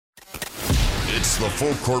It's the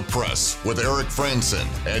Full Court Press with Eric Franson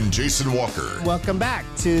and Jason Walker. Welcome back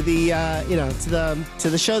to the to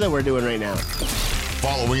the show that we're doing right now.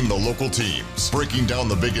 Following the local teams, breaking down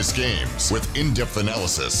the biggest games with in-depth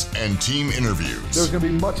analysis and team interviews. There's going to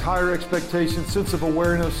be much higher expectations, sense of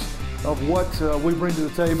awareness of what we bring to the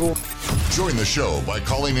table. Join the show by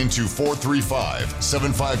calling into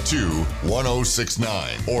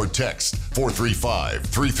 435-752-1069 or text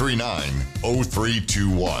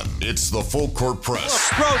 435-339-0321. It's the Full Court Press.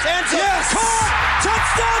 Throws, ends it. Yes! Caught!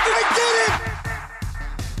 Touchdown! Did he get it?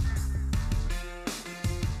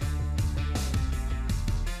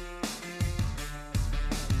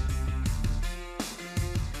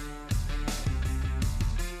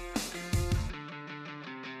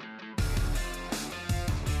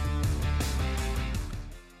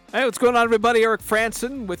 Hey, what's going on, everybody? Eric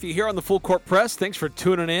Franson with you here on the Full Court Press. Thanks for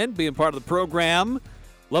tuning in, being part of the program.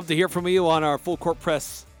 Love to hear from you on our Full Court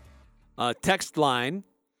Press text line,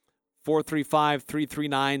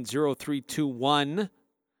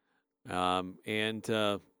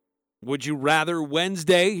 435-339-0321. Would you rather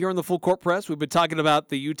Wednesday here on the Full Court Press? We've been talking about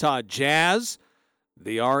the Utah Jazz.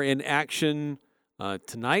 They are in action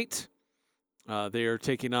tonight. They are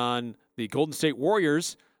taking on the Golden State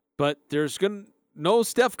Warriors, but there's no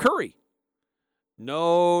Steph Curry,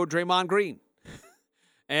 no Draymond Green,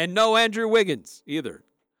 and no Andrew Wiggins either.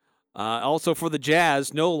 Also for the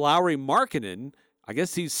Jazz, no Lauri Markkanen. I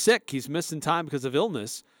guess he's sick. He's missing time because of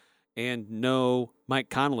illness. And no Mike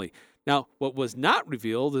Conley. Now, what was not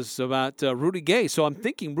revealed is about Rudy Gay. So I'm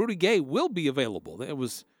thinking Rudy Gay will be available. It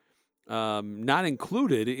was not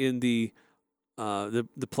included in the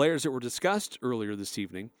players that were discussed earlier this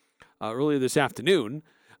afternoon,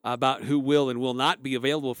 about who will and will not be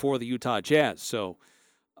available for the Utah Jazz. So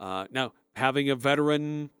now having a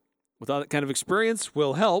veteran without that kind of experience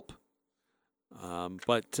will help.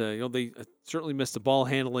 But they certainly missed the ball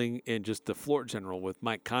handling and just the floor general with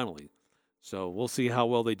Mike Conley. So we'll see how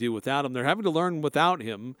well they do without him. They're having to learn without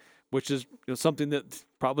him, which is something that's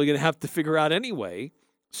probably going to have to figure out anyway.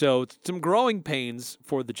 So it's some growing pains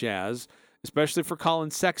for the Jazz, especially for Colin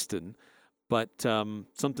Sexton, but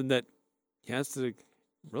something that he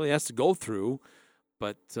really has to go through,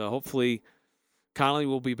 but hopefully Conley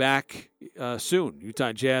will be back soon.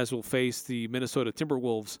 Utah Jazz will face the Minnesota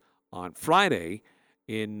Timberwolves on Friday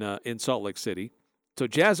in Salt Lake City. So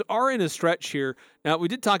Jazz are in a stretch here. Now, we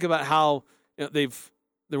did talk about how they're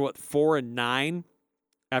 4-9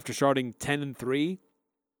 after starting 10-3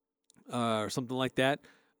 or something like that.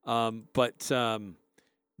 But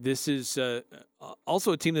this is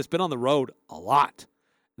also a team that's been on the road a lot.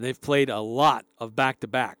 They've played a lot of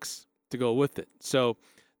back-to-backs to go with it. So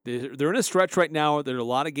they're in a stretch right now. There are a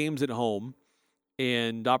lot of games at home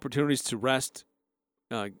and opportunities to rest,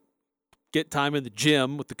 get time in the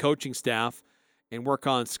gym with the coaching staff, and work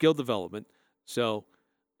on skill development. So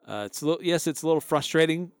it's a little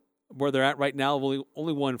frustrating where they're at right now. They've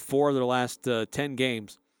only won 4 of their last 10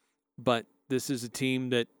 games. But this is a team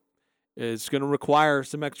that is going to require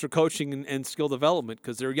some extra coaching and skill development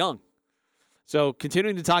because they're young. So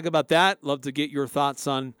continuing to talk about that, love to get your thoughts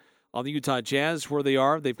on the Utah Jazz, where they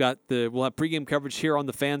are. We'll have pregame coverage here on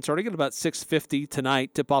the Fan starting at about 6:50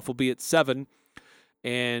 tonight. Tip-off will be at 7.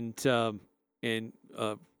 And just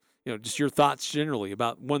your thoughts generally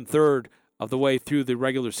about 1/3 of the way through the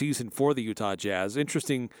regular season for the Utah Jazz.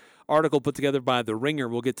 Interesting article put together by The Ringer.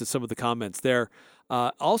 We'll get to some of the comments there.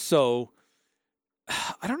 Also,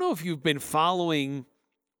 I don't know if you've been following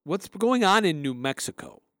what's going on in New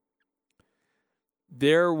Mexico.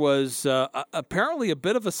 There was apparently a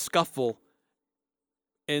bit of a scuffle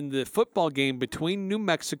in the football game between New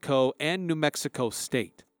Mexico and New Mexico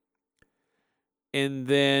State. And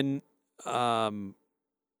then that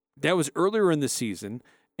was earlier in the season.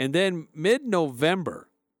 And then mid-November,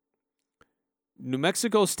 New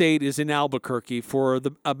Mexico State is in Albuquerque for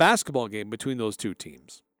a basketball game between those two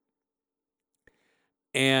teams.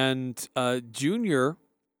 And Junior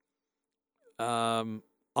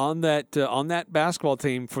on that basketball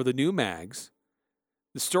team for the New Mags,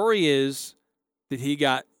 the story is that he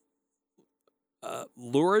got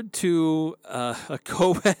lured to a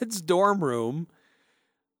co-ed's dorm room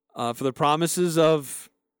for the promises of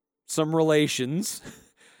some relations,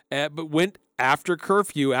 but went after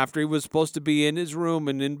curfew, after he was supposed to be in his room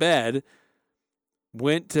and in bed,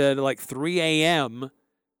 went to like 3 a.m.,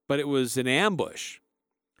 but it was an ambush.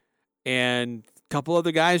 And a couple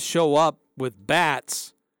other guys show up with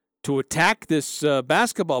bats to attack this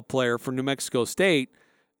basketball player from New Mexico State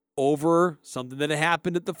over something that had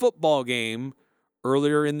happened at the football game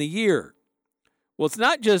earlier in the year. Well, it's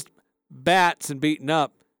not just bats and beating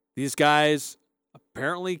up. These guys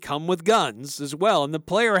apparently come with guns as well. And the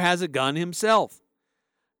player has a gun himself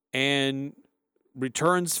and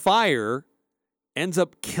returns fire, ends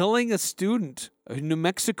up killing a student, a New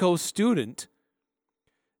Mexico student,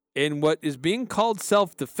 in what is being called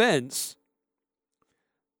self-defense,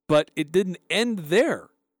 but it didn't end there.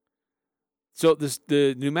 So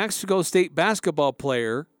the New Mexico State basketball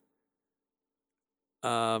player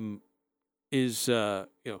gets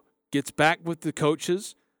back with the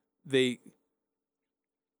coaches. The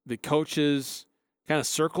coaches kind of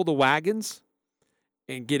circle the wagons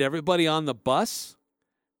and get everybody on the bus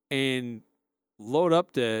and load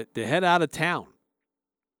up to head out of town.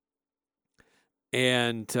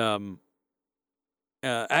 And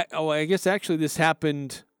I guess actually this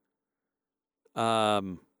happened.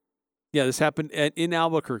 This happened in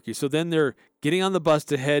Albuquerque. So then they're getting on the bus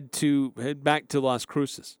to head back to Las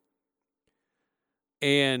Cruces,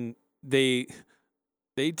 and they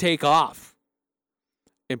take off.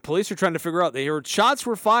 And police are trying to figure out. They heard shots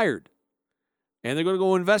were fired, and they're going to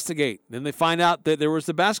go investigate. Then they find out that there was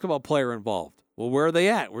the basketball player involved. Well, where are they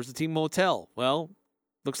at? Where's the team motel? Well,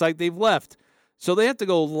 looks like they've left. So they have to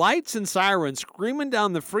go lights and sirens screaming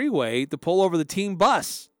down the freeway to pull over the team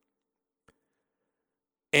bus.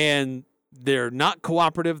 And they're not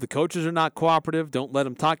cooperative. The coaches are not cooperative. Don't let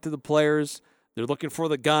them talk to the players. They're looking for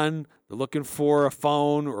the gun. They're looking for a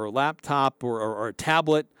phone or a laptop or a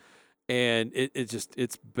tablet. And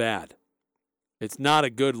it's bad. It's not a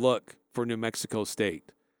good look for New Mexico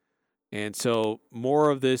State. And so more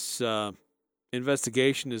of this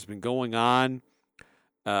investigation has been going on.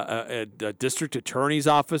 A district attorney's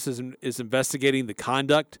office is investigating the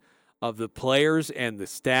conduct of the players and the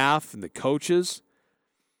staff and the coaches.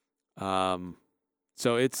 So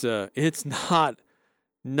it's not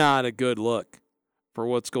a good look for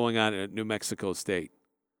what's going on at New Mexico State.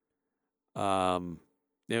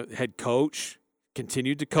 Head coach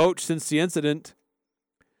continued to coach since the incident.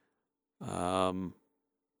 But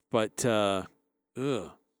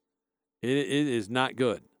it is not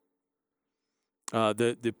good.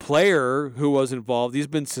 The player who was involved, he's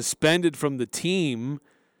been suspended from the team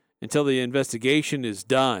until the investigation is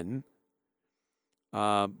done.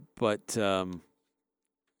 But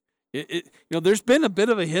there's been a bit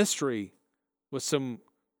of a history with some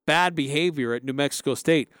bad behavior at New Mexico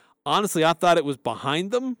State. Honestly, I thought it was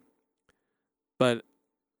behind them, but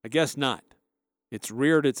I guess not. It's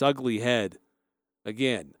reared its ugly head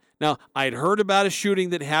again. Now, I'd heard about a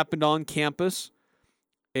shooting that happened on campus,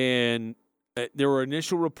 and there were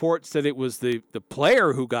initial reports that it was the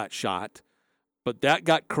player who got shot, but that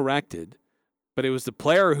got corrected. But it was the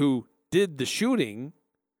player who did the shooting.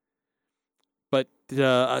 But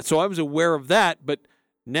so I was aware of that. But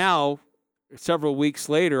now, several weeks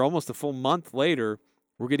later, almost a full month later,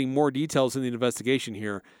 we're getting more details in the investigation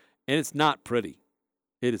here, and it's not pretty.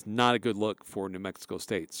 It is not a good look for New Mexico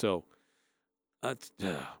State. So,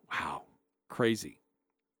 wow, crazy.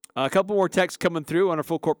 A couple more texts coming through on our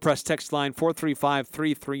Full Court Press text line,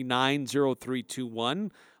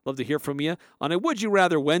 435-339-0321. Love to hear from you on a Would You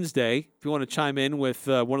Rather Wednesday. If you want to chime in with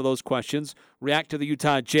one of those questions, react to the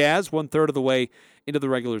Utah Jazz, 1/3 of the way into the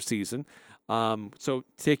regular season. So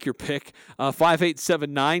take your pick.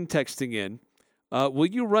 5879 texting in. Will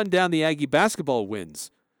you run down the Aggie basketball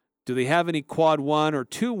wins? Do they have any quad 1 or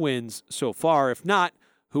 2 wins so far? If not,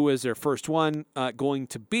 who is their first one going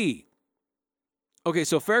to be? Okay,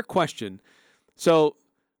 so fair question. So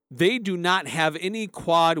they do not have any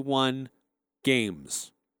quad 1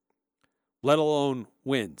 games, let alone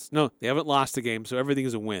wins. No, they haven't lost a game, so everything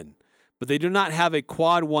is a win. But they do not have a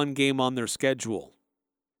quad 1 game on their schedule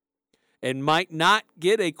and might not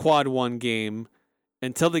get a quad 1 game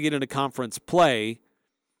until they get into conference play.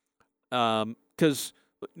 Because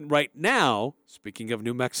right now, speaking of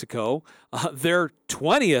New Mexico, they're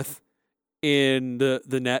 20th in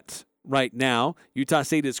the net right now. Utah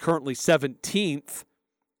State is currently 17th.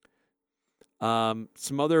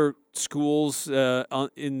 Some other schools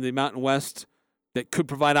in the Mountain West that could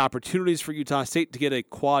provide opportunities for Utah State to get a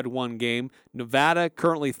quad 1 game. Nevada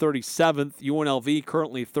currently 37th. UNLV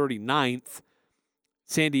currently 39th.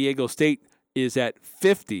 San Diego State is at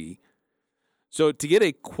 50. So to get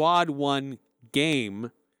a quad 1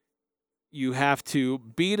 game, you have to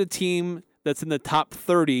beat a team that's in the top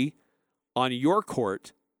 30 on your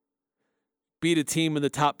court, beat a team in the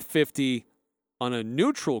top 50 on a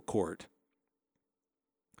neutral court,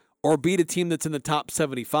 or beat a team that's in the top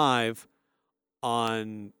 75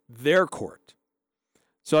 on their court.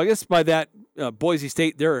 So I guess by that, Boise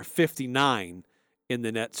State, they're at 59 in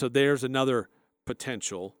the net, so there's another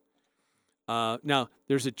potential. Now,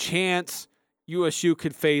 there's a chance USU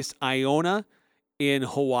could face Iona in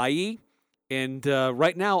Hawaii, And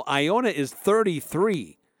right now, Iona is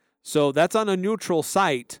 33. So that's on a neutral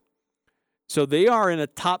site. So they are in a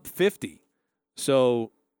top 50.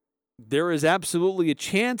 So there is absolutely a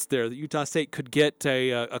chance there that Utah State could get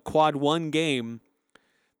a quad one game.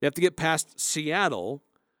 They have to get past Seattle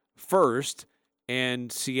first,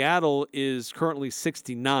 and Seattle is currently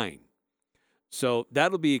 69. So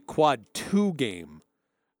that'll be a quad two game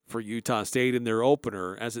for Utah State in their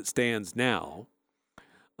opener as it stands now.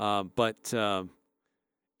 But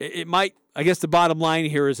it might, I guess the bottom line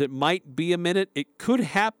here is it might be a minute. It could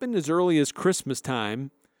happen as early as Christmas time,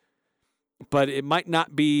 but it might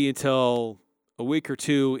not be until a week or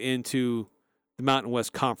two into the Mountain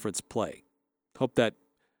West Conference play. Hope that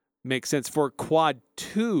makes sense. For quad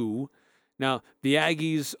two, now the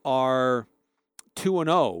Aggies are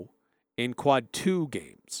 2-0 in quad two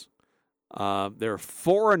games. They're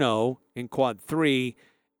 4-0 in quad three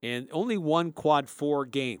and only one quad four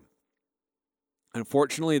game.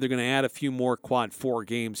 Unfortunately, they're going to add a few more quad four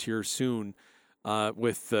games here soon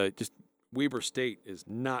with just Weber State is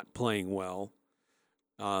not playing well.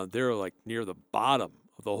 They're like near the bottom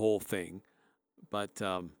of the whole thing. But,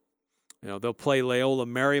 they'll play Loyola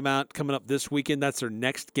Marymount coming up this weekend. That's their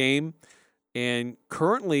next game. And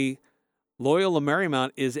currently, Loyola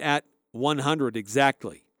Marymount is at 100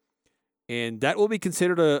 exactly. And that will be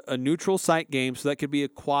considered a neutral site game, so that could be a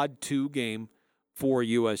quad two game for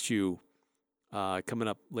USU coming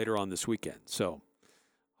up later on this weekend. So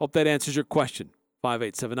hope that answers your question.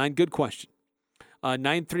 5879, good question.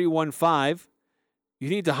 9315, you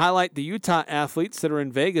need to highlight the Utah athletes that are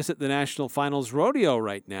in Vegas at the National Finals Rodeo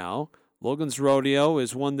right now. Logan's Rodeo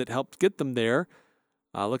is one that helped get them there.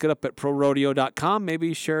 Look it up at prorodeo.com.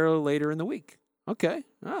 Maybe share later in the week. Okay.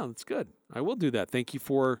 Oh, that's good. I will do that. Thank you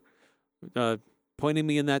for pointing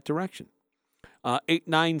me in that direction.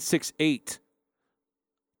 8968.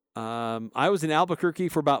 I was in Albuquerque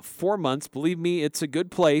for about 4 months. Believe me, it's a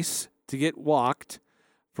good place to get walked.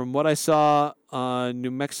 From what I saw,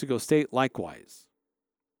 New Mexico State, likewise.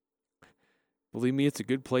 Believe me, it's a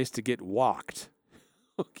good place to get walked.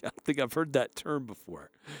 Okay, I think I've heard that term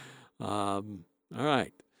before. All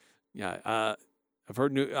right. Yeah, I've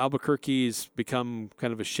heard Albuquerque's become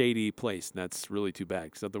kind of a shady place, and that's really too bad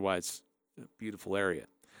because otherwise, a beautiful area.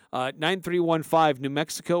 9315, New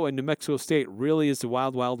Mexico and New Mexico State really is the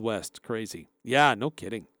wild, wild west. Crazy. Yeah, no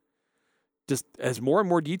kidding. Just as more and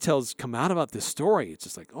more details come out about this story, it's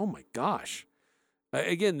just like, oh my gosh.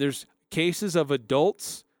 Again, there's cases of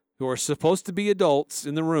adults who are supposed to be adults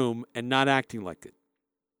in the room and not acting like it.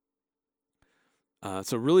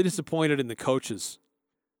 So really disappointed in the coaches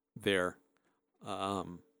there.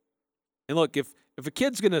 And look, if a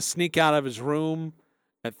kid's going to sneak out of his room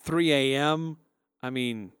at 3 a.m., I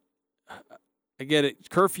mean, I get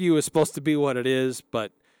it. Curfew is supposed to be what it is,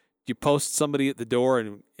 but you post somebody at the door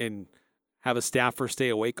and have a staffer stay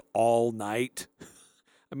awake all night.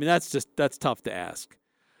 I mean, that's tough to ask.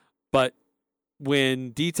 But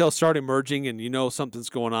when details start emerging and you know something's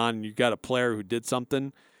going on and you've got a player who did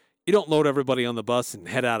something, you don't load everybody on the bus and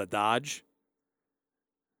head out of Dodge.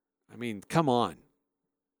 I mean, come on.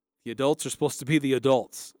 The adults are supposed to be the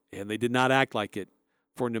adults, and they did not act like it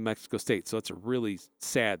for New Mexico State. So it's a really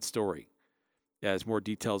sad story as more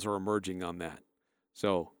details are emerging on that.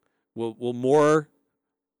 So will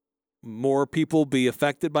more people be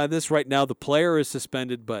affected by this? Right now, the player is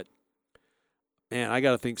suspended, but man, I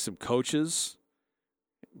got to think some coaches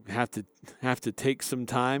have to take some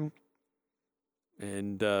time,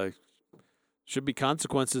 and should be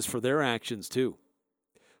consequences for their actions too.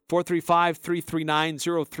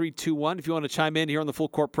 435-339-0321. If you want to chime in here on the Full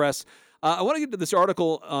Court Press, I want to get to this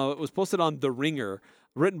article. It was posted on The Ringer,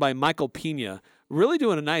 written by Michael Pena. Really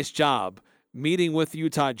doing a nice job meeting with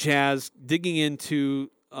Utah Jazz, digging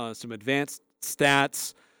into some advanced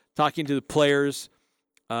stats, talking to the players,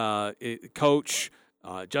 coach,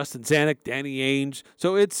 Justin Zanuck, Danny Ainge.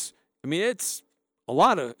 So it's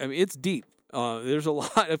deep. There's a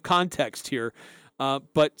lot of context here.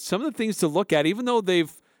 But some of the things to look at, even though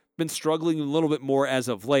they've been struggling a little bit more as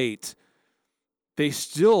of late, they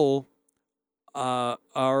still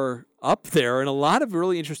are up there in a lot of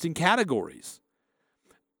really interesting categories.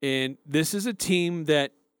 And this is a team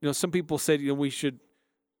that, some people said,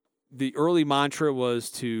 the early mantra was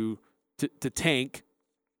to tank,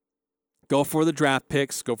 go for the draft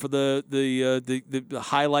picks, go for the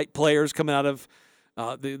highlight players coming out of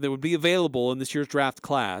that would be available in this year's draft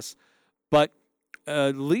class. But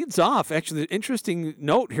leads off, actually, the interesting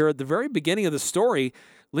note here at the very beginning of the story,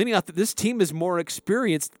 leading off that this team is more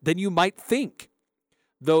experienced than you might think.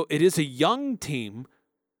 Though it is a young team,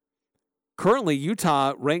 currently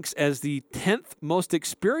Utah ranks as the 10th most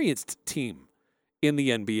experienced team in the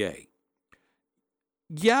NBA.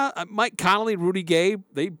 Yeah, Mike Conley, Rudy Gay,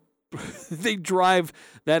 they drive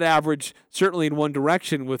that average certainly in one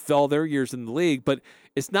direction with all their years in the league, but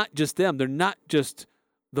it's not just them. They're not just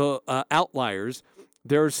the outliers.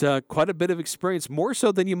 There's quite a bit of experience, more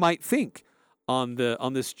so than you might think on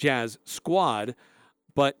this Jazz squad.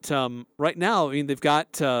 But right now, I mean, they've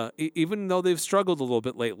got, even though they've struggled a little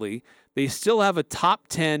bit lately, they still have a top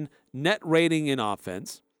 10 net rating in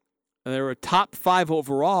offense. They're a top 5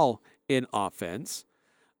 overall in offense.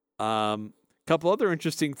 Couple other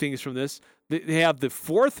interesting things from this. They have the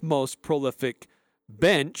 4th most prolific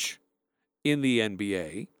bench in the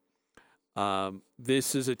NBA.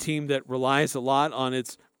 This is a team that relies a lot on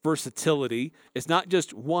its versatility. It's not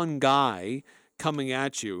just one guy coming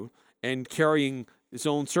at you and carrying his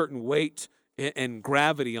own certain weight and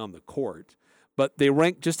gravity on the court, but they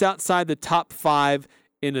rank just outside the top 5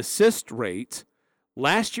 in assist rate.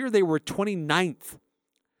 Last year, they were 29th,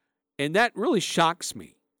 and that really shocks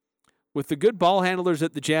me. With the good ball handlers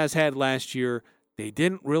that the Jazz had last year, they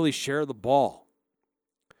didn't really share the ball.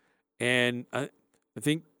 And I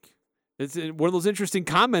think it's one of those interesting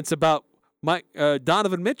comments about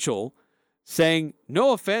Donovan Mitchell saying,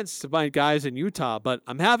 no offense to my guys in Utah, but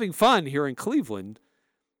I'm having fun here in Cleveland.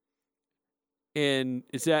 And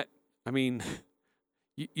is that, I mean,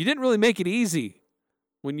 you didn't really make it easy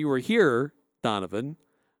when you were here, Donovan,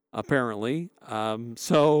 apparently.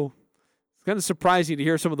 So it's kind of surprising to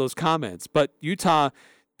hear some of those comments. But Utah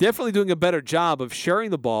definitely doing a better job of sharing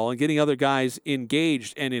the ball and getting other guys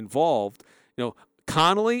engaged and involved. You know,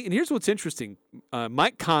 Conley, and here's what's interesting.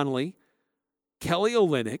 Mike Conley, Kelly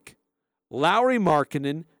Olynyk, Lauri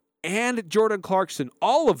Markkanen, and Jordan Clarkson,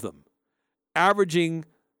 all of them averaging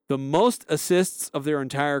the most assists of their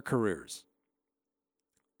entire careers.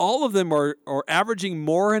 All of them are averaging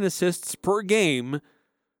more in assists per game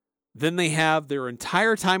than they have their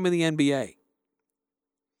entire time in the NBA.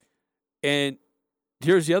 And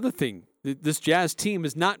here's the other thing. This Jazz team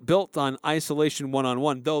is not built on isolation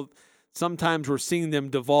one-on-one, though sometimes we're seeing them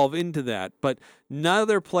devolve into that. But none of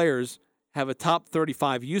their players have a top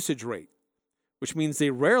 35 usage rate, which means they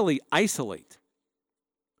rarely isolate.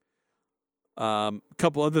 A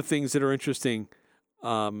couple other things that are interesting.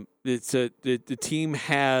 The team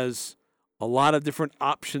has a lot of different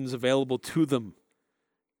options available to them,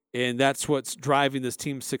 and that's what's driving this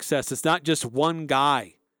team's success. It's not just one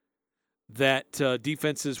guy that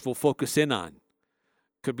defenses will focus in on.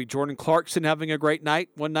 Could be Jordan Clarkson having a great night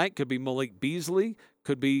one night. Could be Malik Beasley.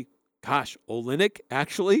 Could be, Olynyk,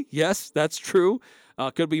 actually. Yes, that's true.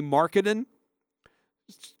 Could be Markkanen.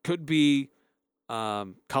 Could be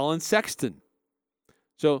Colin Sexton.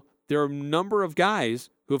 So there are a number of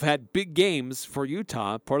guys who have had big games for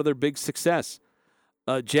Utah, part of their big success.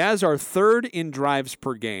 Jazz are 3rd in drives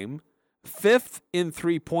per game, 5th in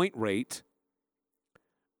three-point rate,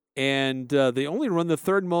 and they only run the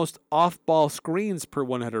 3rd most off-ball screens per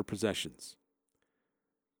 100 possessions,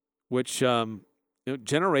 which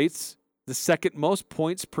generates the 2nd most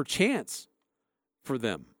points per chance for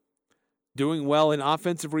them. Doing well in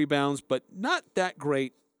offensive rebounds, but not that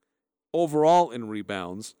great overall in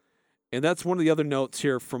rebounds. And that's one of the other notes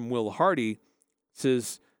here from Will Hardy. It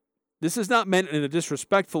says, this is not meant in a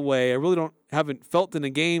disrespectful way. I really haven't felt in a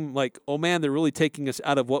game like, oh man, they're really taking us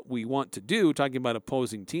out of what we want to do, talking about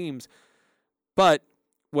opposing teams. But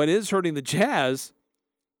what is hurting the Jazz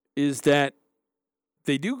is that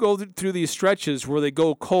they do go through these stretches where they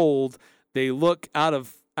go cold, they look out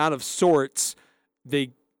of sorts,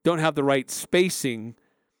 they don't have the right spacing,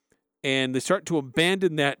 and they start to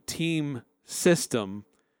abandon that team system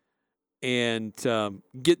and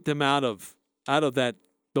get them out of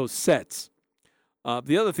those sets.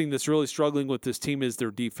 The other thing that's really struggling with this team is their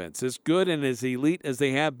defense. As good and as elite as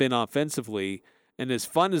they have been offensively, and as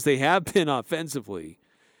fun as they have been offensively,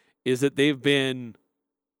 is that they've been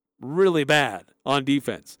really bad on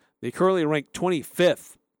defense. They currently rank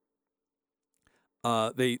 25th.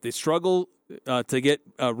 They struggle to get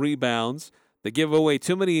rebounds. They give away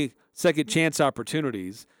too many second chance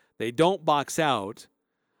opportunities. They don't box out.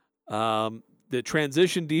 The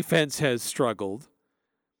transition defense has struggled,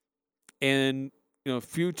 and a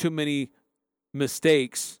few too many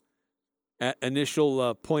mistakes at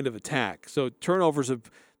initial point of attack. So turnovers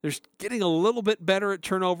they're getting a little bit better at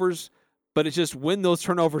turnovers, but it's just when those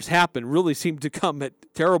turnovers happen, really seem to come at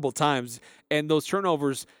terrible times, and those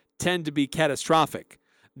turnovers tend to be catastrophic.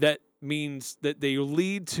 That means that they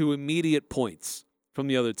lead to immediate points from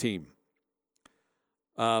the other team.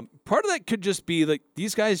 Part of that could just be like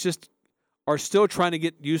these guys just are still trying to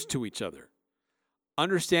get used to each other.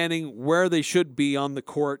 understanding where they should be on the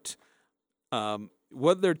court,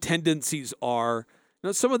 what their tendencies are.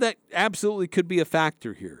 Some of that absolutely could be a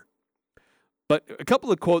factor here. But a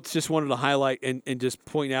couple of quotes just wanted to highlight and just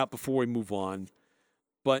point out before we move on.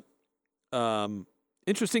 But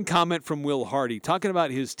interesting comment from Will Hardy talking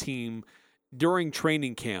about his team during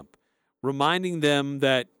training camp, reminding them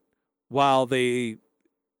that while they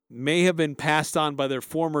may have been passed on by their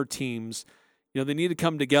former teams, they need to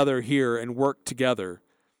come together here and work together.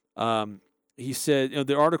 He said,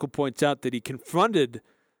 the article points out that he confronted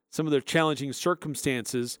some of their challenging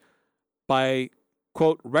circumstances by,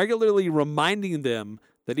 quote, regularly reminding them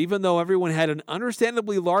that even though everyone had an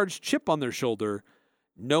understandably large chip on their shoulder,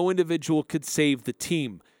 no individual could save the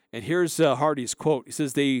team. And here's Hardy's quote. He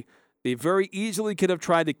says, they very easily could have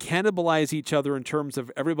tried to cannibalize each other in terms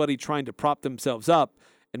of everybody trying to prop themselves up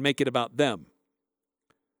and make it about them.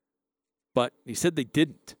 But he said they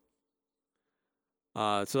didn't.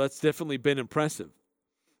 So that's definitely been impressive.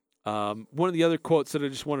 One of the other quotes that I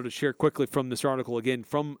just wanted to share quickly from this article, again,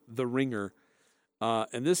 from The Ringer,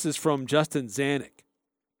 and this is from Justin Zanuck,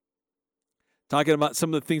 talking about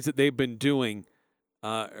some of the things that they've been doing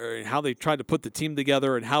and how they tried to put the team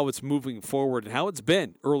together and how it's moving forward and how it's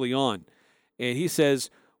been early on. And he says,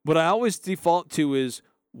 what I always default to is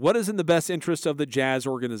what is in the best interest of the Jazz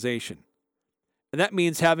organization. And that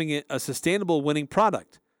means having a sustainable winning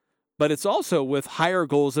product. But it's also with higher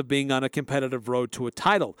goals of being on a competitive road to a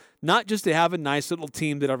title, not just to have a nice little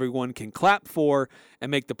team that everyone can clap for and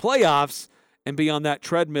make the playoffs and be on that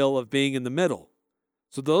treadmill of being in the middle.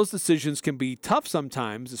 So those decisions can be tough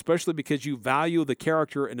sometimes, especially because you value the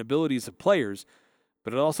character and abilities of players,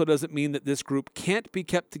 but it also doesn't mean that this group can't be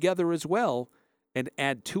kept together as well and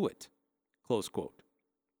add to it, close quote.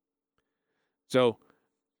 So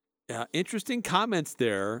interesting comments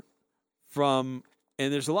there from,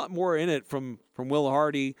 and there's a lot more in it from Will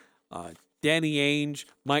Hardy, Danny Ainge,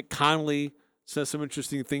 Mike Conley says some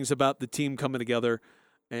interesting things about the team coming together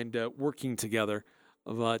and working together.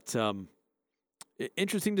 But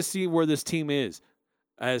interesting to see where this team is,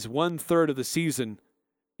 as 1/3 of the season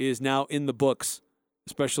is now in the books,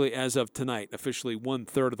 especially as of tonight, officially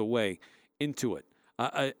 1/3 of the way into it.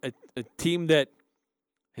 A team that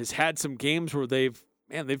has had some games where they've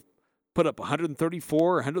put up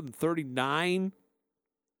 134, 139,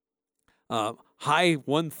 high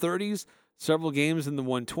 130s, several games in the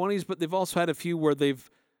 120s, but they've also had a few where they've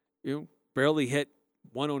barely hit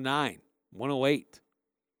 109, 108.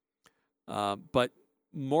 But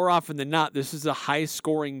more often than not, this is a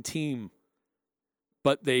high-scoring team,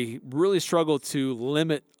 but they really struggle to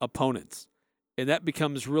limit opponents. And that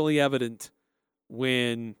becomes really evident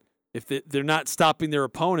when, if they're not stopping their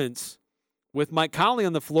opponents, with Mike Conley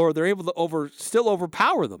on the floor, they're able to still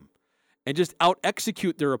overpower them and just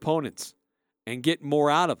out-execute their opponents and get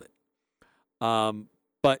more out of it.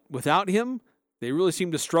 But without him, they really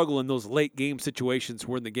seem to struggle in those late-game situations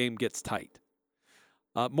when the game gets tight.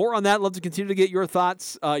 More on that. Love to continue to get your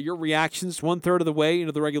thoughts, your reactions. 1/3 of the way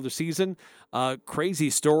into the regular season. Crazy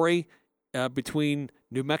story between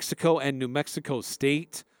New Mexico and New Mexico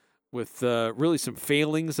State, with really some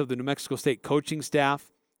failings of the New Mexico State coaching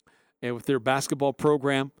staff and with their basketball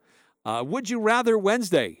program. Would you rather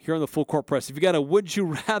Wednesday here on the Full Court Press? If you got a would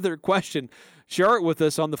you rather question, share it with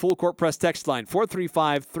us on the Full Court Press text line,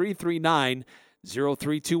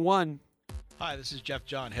 435-339-0321. Hi, this is Jeff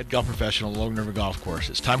John, head golf professional at Logan River Golf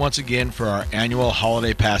Course. It's time once again for our annual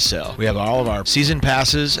holiday pass sale. We have all of our season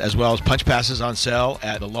passes as well as punch passes on sale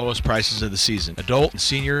at the lowest prices of the season. Adult and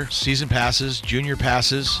senior season passes, junior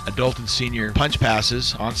passes, adult and senior punch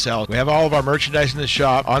passes on sale. We have all of our merchandise in the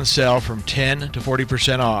shop on sale from 10 to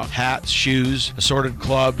 40% off. Hats, shoes, assorted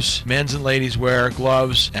clubs, men's and ladies wear,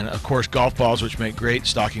 gloves, and of course golf balls, which make great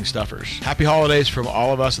stocking stuffers. Happy holidays from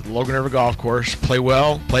all of us at the Logan River Golf Course. Play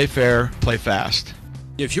well, play fair, play fast.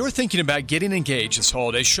 If you're thinking about getting engaged this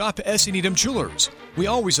holiday, shop S.E. Needham Jewelers. We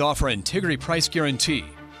always offer an integrity price guarantee.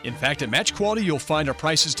 In fact, at Match Quality, you'll find our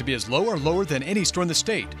prices to be as low or lower than any store in the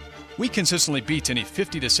state. We consistently beat any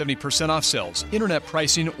 50 to 70% off sales, internet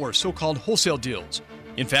pricing, or so-called wholesale deals.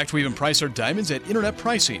 In fact, we even price our diamonds at internet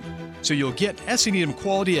pricing. So you'll get S.E. Needham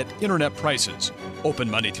quality at internet prices.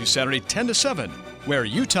 Open Monday through Saturday, 10 to 7, where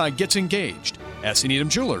Utah gets engaged. S.E. Needham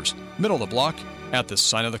Jewelers, middle of the block, at the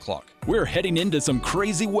sign of the clock. We're heading into some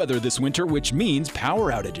crazy weather this winter, which means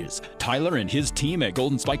power outages. Tyler and his team at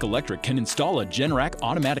Golden Spike Electric can install a Generac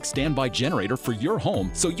automatic standby generator for your home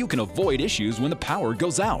so you can avoid issues when the power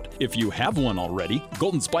goes out. If you have one already,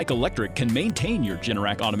 Golden Spike Electric can maintain your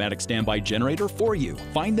Generac automatic standby generator for you.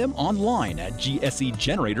 Find them online at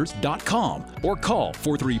gsegenerators.com or call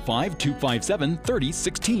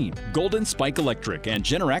 435-257-3016. Golden Spike Electric and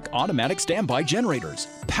Generac automatic standby generators.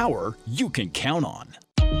 Power you can count on.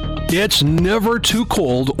 It's never too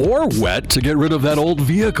cold or wet to get rid of that old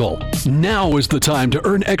vehicle. Now is the time to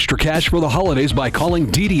earn extra cash for the holidays by calling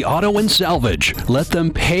DD Auto and Salvage. Let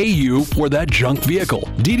them pay you for that junk vehicle.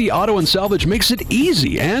 DD Auto and Salvage makes it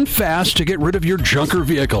easy and fast to get rid of your junker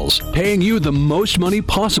vehicles, paying you the most money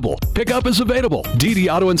possible. Pickup is available. DD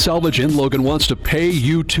Auto and Salvage in Logan wants to pay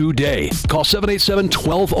you today. Call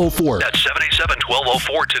 787-1204. That's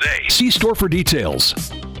 787-1204 today. See store for details.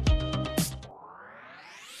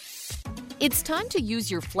 It's time to use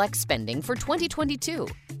your flex spending for 2022.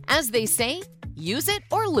 As they say, use it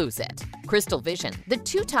or lose it. Crystal Vision, the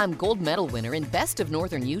 2-time gold medal winner in Best of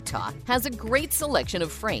Northern Utah, has a great selection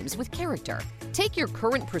of frames with character. Take your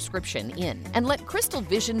current prescription in and let Crystal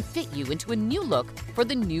Vision fit you into a new look for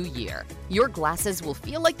the new year. Your glasses will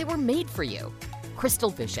feel like they were made for you. Crystal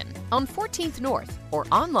Vision on 14th North or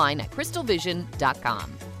online at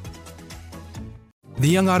crystalvision.com. The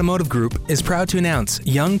Young Automotive Group is proud to announce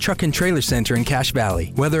Young Truck and Trailer Center in Cache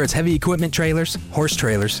Valley. Whether it's heavy equipment trailers, horse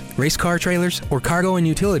trailers, race car trailers, or cargo and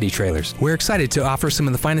utility trailers, we're excited to offer some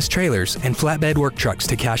of the finest trailers and flatbed work trucks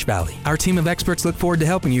to Cache Valley. Our team of experts look forward to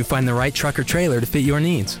helping you find the right truck or trailer to fit your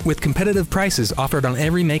needs, with competitive prices offered on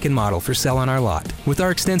every make and model for sale on our lot. With our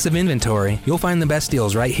extensive inventory, you'll find the best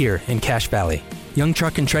deals right here in Cache Valley. Young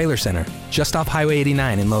Truck and Trailer Center, just off Highway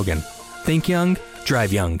 89 in Logan. Think young,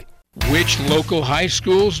 drive young. Which local high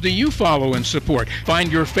schools do you follow and support? Find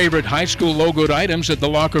your favorite high school logoed items at the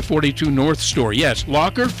Locker 42 North store. Yes,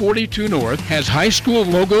 Locker 42 North has high school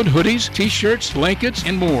logoed hoodies, t-shirts, blankets,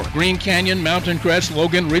 and more. Green Canyon, Mountain Crest,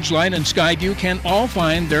 Logan, Ridgeline, and Skyview can all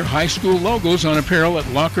find their high school logos on apparel at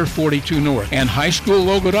Locker 42 North. And high school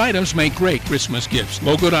logoed items make great Christmas gifts.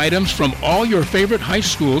 Logoed items from all your favorite high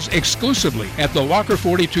schools exclusively at the Locker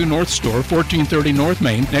 42 North store, 1430 North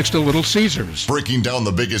Main, next to Little Caesars. Breaking down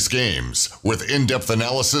the biggest games with in-depth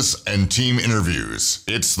analysis and team interviews.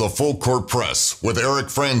 It's the Full Court Press with Eric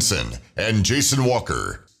Franson and Jason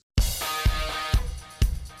Walker.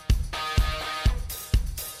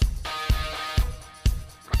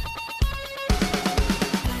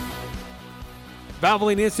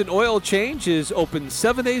 Valvoline Instant Oil Change is open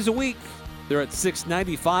 7 days a week. They're at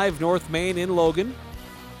 695 North Main in Logan.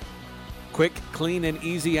 Quick, clean, and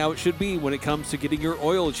easy how it should be when it comes to getting your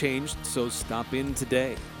oil changed, so stop in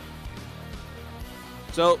today.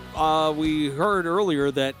 So we heard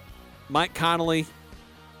earlier that Mike Connolly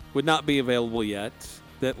would not be available yet,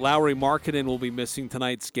 that Lowry Markkanen will be missing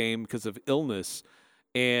tonight's game because of illness,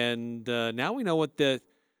 and now we know what the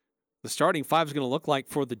starting five is going to look like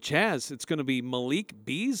for the Jazz. It's going to be Malik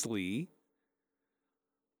Beasley,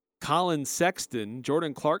 Colin Sexton,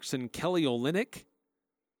 Jordan Clarkson, Kelly Olynyk,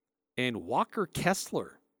 and Walker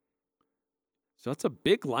Kessler. So that's a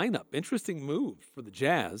big lineup. Interesting move for the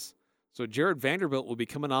Jazz. So Jared Vanderbilt will be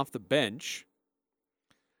coming off the bench.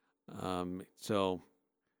 It'd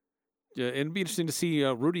be interesting to see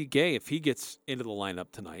Rudy Gay if he gets into the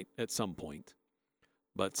lineup tonight at some point.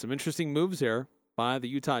 But some interesting moves there by the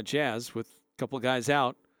Utah Jazz with a couple of guys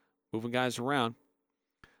out, moving guys around.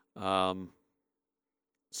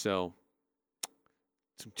 So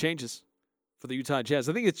some changes for the Utah Jazz.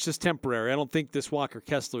 I think it's just temporary. I don't think this Walker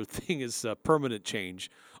Kessler thing is a permanent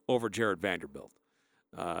change over Jared Vanderbilt.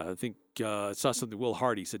 I think I saw something Will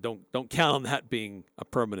Hardy said, don't count on that being a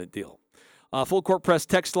permanent deal. Full Court Press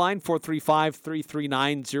text line,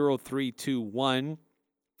 435-339-0321.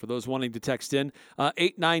 For those wanting to text in,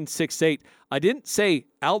 8968. I didn't say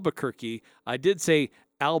Albuquerque. I did say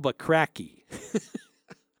Albuquerque.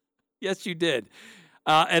 Yes, you did.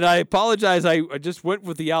 And I apologize. I just went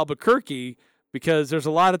with the Albuquerque because there's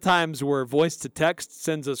a lot of times where voice to text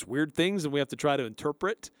sends us weird things and we have to try to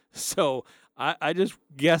interpret. So I just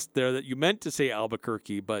guessed there that you meant to say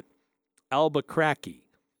Albuquerque, but Albuquerque.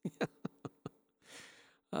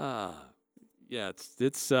 Yeah,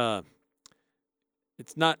 it's not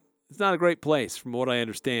a great place from what I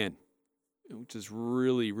understand, which is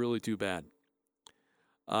really, really too bad.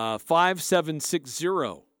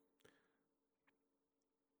 5760.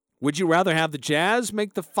 Would you rather have the Jazz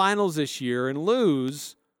make the finals this year and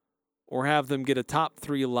lose, or have them get a top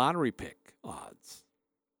 3 lottery pick odds?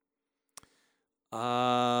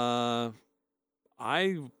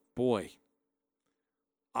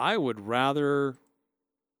 I'd rather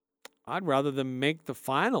them make the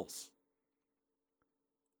finals.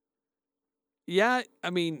 Yeah, I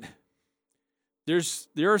mean, there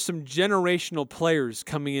are some generational players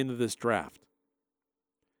coming into this draft.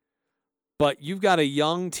 But you've got a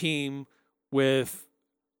young team and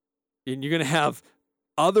you're going to have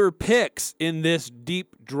other picks in this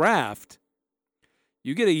deep draft.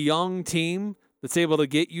 You get a young team that's able to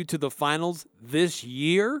get you to the finals this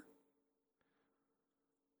year,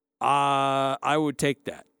 I would take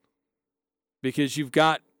that. Because you've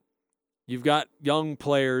got young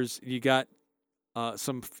players, you got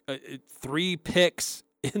some 3 picks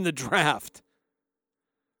in the draft.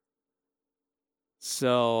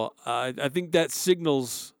 So I think that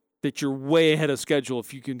signals that you're way ahead of schedule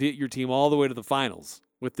if you can get your team all the way to the finals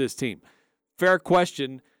with this team. Fair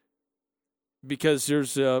question, because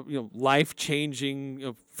there's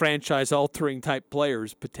life-changing, franchise-altering type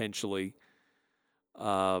players potentially.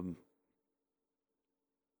 But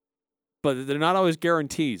they're not always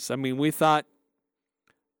guarantees. I mean, we thought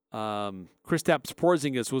Kristaps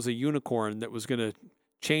Porzingis was a unicorn that was going to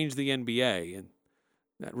change the NBA, and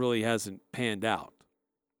that really hasn't panned out.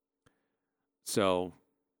 So,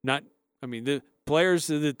 the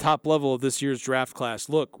players at the top level of this year's draft class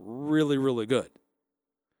look really, really good.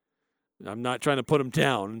 I'm not trying to put them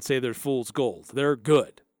down and say they're fool's gold. They're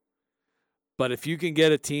good. But if you can get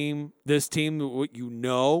this team, who you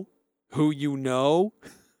know,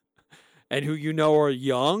 and who you know are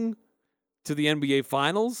young to the NBA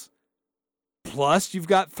Finals, plus you've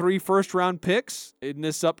got 3 first-round picks in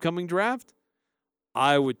this upcoming draft,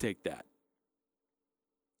 I would take that.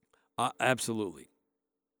 Absolutely.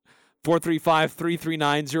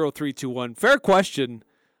 435-339-0321. Fair question,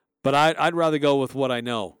 but I'd rather go with what I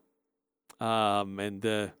know,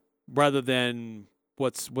 rather than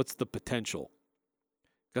what's the potential.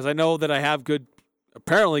 Because I know that I have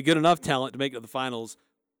apparently good enough talent to make it to the finals.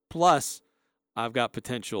 Plus, I've got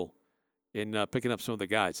potential in picking up some of the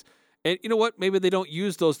guys. And you know what? Maybe they don't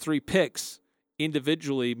use those 3 picks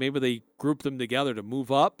individually. Maybe they group them together to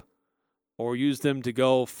move up, or use them to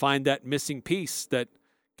go find that missing piece that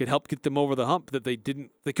could help get them over the hump that they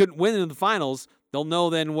couldn't win in the finals. They'll know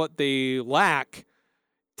then what they lack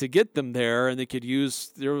to get them there, and they could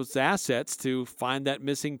use those assets to find that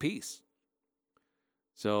missing piece.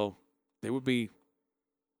 So they'd be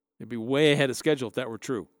way ahead of schedule if that were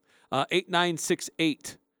true.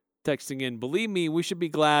 8968 texting in, believe me, we should be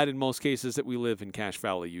glad in most cases that we live in Cache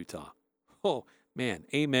Valley, Utah. Oh, man,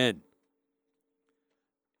 amen.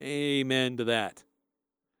 Amen to that.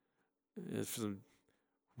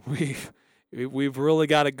 We've really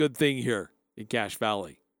got a good thing here in Cache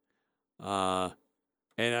Valley. And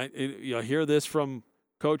I hear this from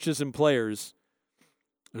coaches and players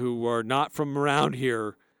who are not from around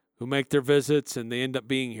here, who make their visits and they end up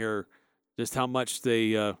being here, just how much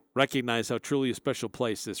they recognize how truly a special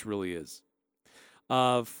place this really is.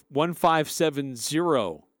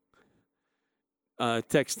 1570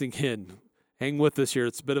 texting in. Hang with us here.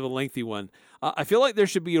 It's a bit of a lengthy one. I feel like there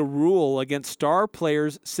should be a rule against star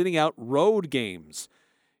players sitting out road games.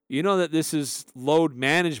 You know that this is load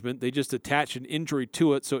management. They just attach an injury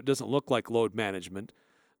to it so it doesn't look like load management.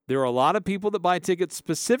 There are a lot of people that buy tickets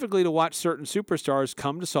specifically to watch certain superstars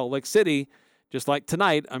come to Salt Lake City. Just like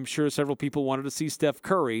tonight, I'm sure several people wanted to see Steph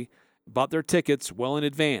Curry, bought their tickets well in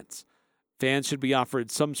advance. Fans should be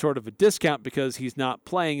offered some sort of a discount because he's not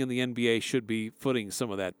playing, and the NBA should be footing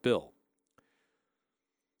some of that bill.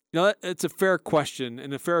 It's a fair question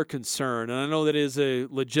and a fair concern, and I know that is a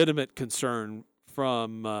legitimate concern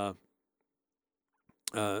from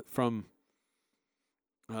Adam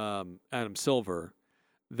Silver,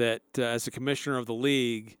 that as a commissioner of the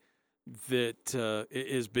league, that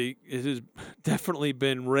it has definitely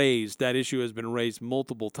been raised. That issue has been raised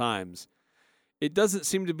multiple times. It doesn't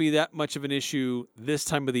seem to be that much of an issue this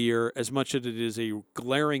time of the year as much as it is a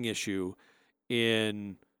glaring issue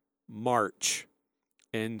in March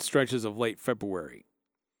and stretches of late February,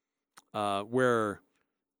 where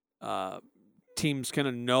teams kind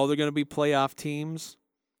of know they're going to be playoff teams,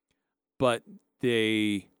 but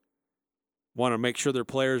they want to make sure their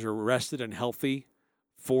players are rested and healthy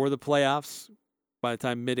for the playoffs by the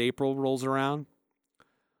time mid-April rolls around.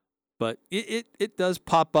 But it does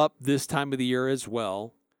pop up this time of the year as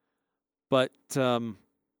well. But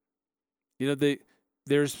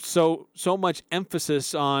there's so much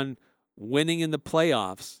emphasis on winning in the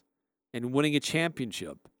playoffs and winning a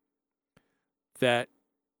championship and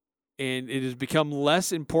it has become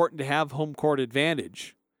less important to have home court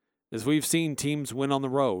advantage, as we've seen teams win on the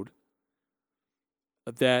road,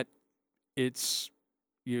 that it's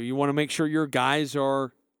you want to make sure your guys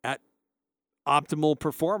are at optimal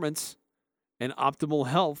performance and optimal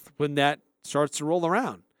health when that starts to roll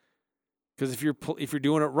around. Because if you're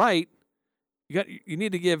doing it right, you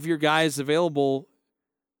need to give your guys available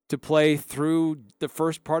to play through the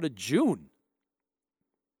first part of June.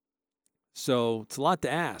 So it's a lot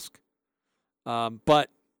to ask. But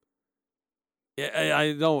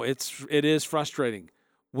I know it is frustrating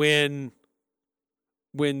when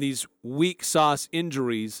these weak sauce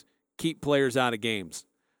injuries keep players out of games.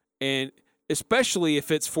 And especially if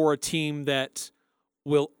it's for a team that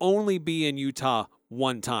will only be in Utah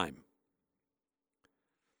one time.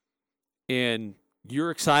 And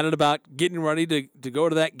you're excited about getting ready to go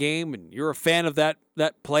to that game, and you're a fan of that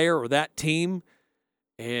player or that team,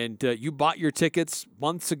 and you bought your tickets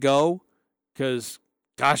months ago because,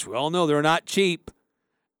 gosh, we all know they're not cheap.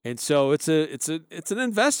 And so it's an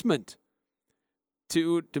investment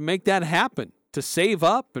to make that happen, to save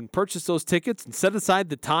up and purchase those tickets and set aside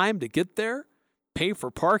the time to get there, pay for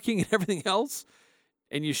parking and everything else,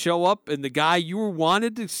 and you show up and the guy you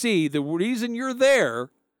wanted to see, the reason you're there,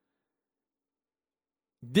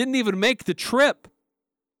 didn't even make the trip.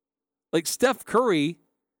 Like Steph Curry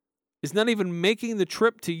is not even making the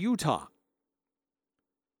trip to Utah,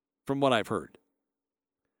 from what I've heard.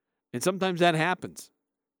 And sometimes that happens.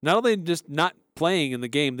 Not only just not playing in the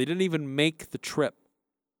game, they didn't even make the trip.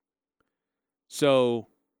 So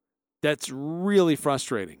that's really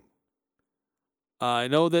frustrating. I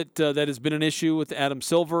know that that has been an issue with Adam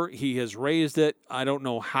Silver. He has raised it. I don't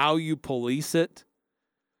know how you police it.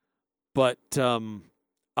 But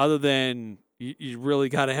other than you really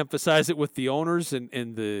got to emphasize it with the owners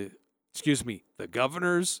and the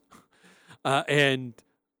governors and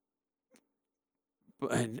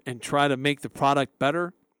try to make the product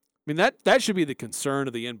better. I mean, that should be the concern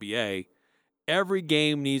of the NBA. Every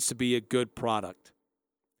game needs to be a good product.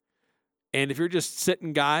 And if you're just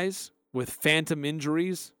sitting guys with phantom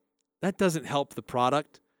injuries, that doesn't help the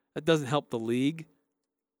product. That doesn't help the league.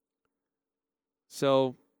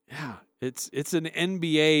 So, yeah, it's an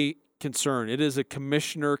NBA concern. It is a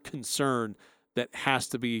commissioner concern that has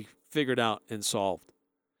to be figured out and solved.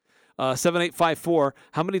 7854,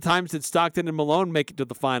 how many times did Stockton and Malone make it to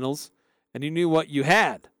the finals and you knew what you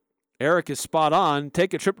had? Eric is spot on.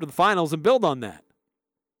 Take a trip to the finals and build on that.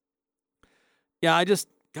 Yeah,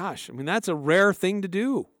 that's a rare thing to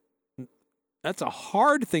do. That's a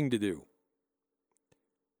hard thing to do.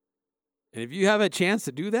 And if you have a chance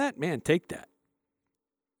to do that, man, take that.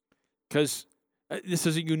 Because this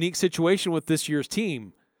is a unique situation with this year's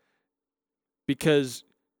team. Because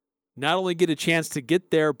not only get a chance to get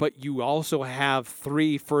there, but you also have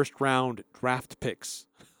 3 first-round draft picks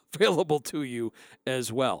available to you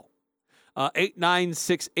as well.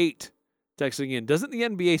 8968 texting in. Doesn't the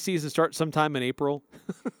NBA season start sometime in April?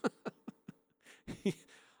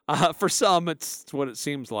 For some, it's what it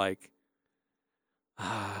seems like.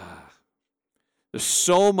 There's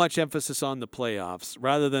so much emphasis on the playoffs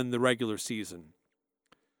rather than the regular season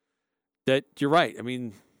that you're right. I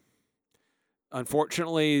mean,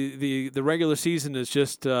 unfortunately, the regular season is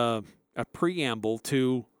just a preamble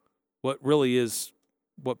to what really is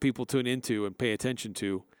what people tune into and pay attention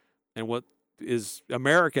to, and what is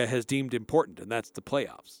America has deemed important, and that's the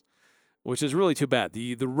playoffs, which is really too bad.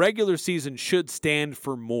 The regular season should stand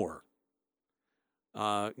for more,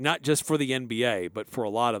 not just for the NBA, but for a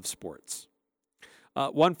lot of sports.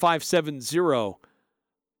 1570,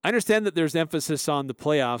 I understand that there's emphasis on the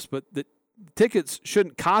playoffs, but the tickets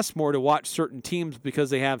shouldn't cost more to watch certain teams because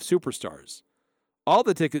they have superstars. All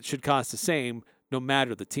the tickets should cost the same, no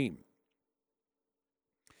matter the team.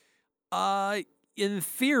 In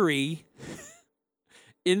theory,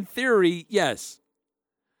 yes.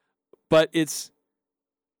 But it's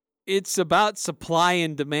about supply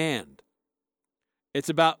and demand. It's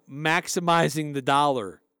about maximizing the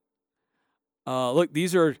dollar. Look,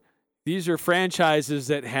 these are franchises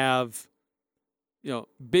that have,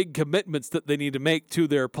 big commitments that they need to make to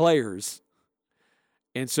their players.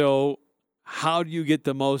 And so how do you get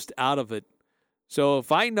the most out of it? So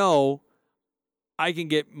if I know I can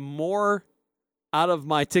get more out of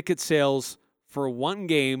my ticket sales for one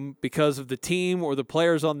game because of the team or the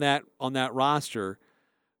players on that roster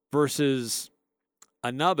versus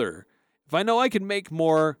another, if I know I can make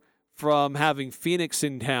more from having Phoenix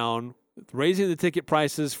in town, raising the ticket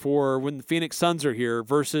prices for when the Phoenix Suns are here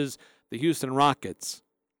versus the Houston Rockets,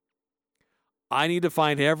 I need to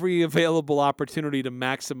find every available opportunity to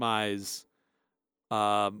maximize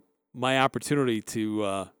my opportunity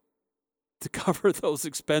to cover those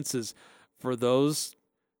expenses for those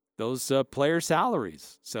player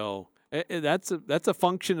salaries. So that's a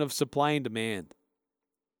function of supply and demand.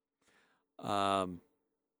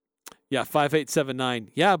 Yeah,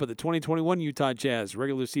 5879. Yeah, but the 2021 Utah Jazz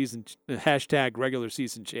regular season #regular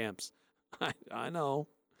season champs. I know.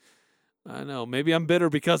 Maybe I'm bitter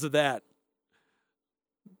because of that.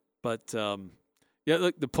 But yeah,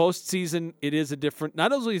 look, the postseason, it is a different.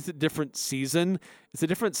 Not only is it a different season, it's a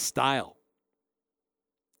different style,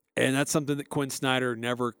 and that's something that Quinn Snyder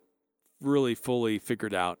never really fully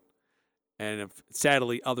figured out, and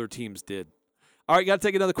sadly, other teams did. All right, got to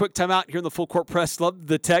take another quick timeout here in the Full Court Press. Love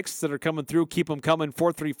the texts that are coming through. Keep them coming.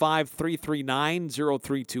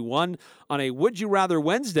 435-339-0321 on a Would You Rather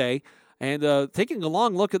Wednesday. And taking a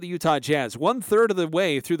long look at the Utah Jazz. 1/3 of the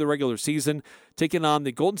way through the regular season, taking on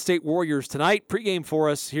the Golden State Warriors tonight. Pregame for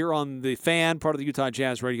us here on the Fan, part of the Utah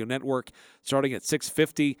Jazz Radio Network, starting at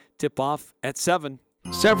 6:50. Tip-off at 7.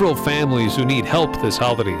 Several families who need help this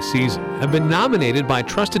holiday season have been nominated by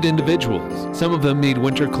trusted individuals. Some of them need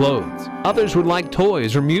winter clothes. Others would like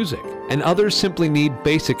toys or music. And others simply need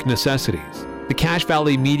basic necessities. The Cache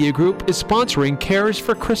Valley Media Group is sponsoring Cares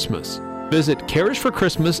for Christmas. Visit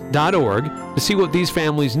caresforchristmas.org to see what these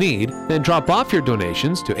families need, then drop off your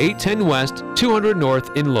donations to 810 West, 200 North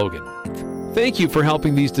in Logan. Thank you for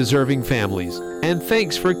helping these deserving families, and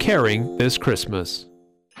thanks for caring this Christmas.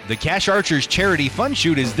 The Cache Archers Charity Fun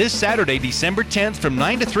Shoot is this Saturday, December 10th from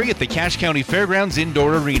 9 to 3 at the Cache County Fairgrounds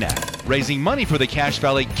Indoor Arena. Raising money for the Cache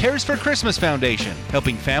Valley Cares for Christmas Foundation,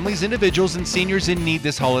 helping families, individuals, and seniors in need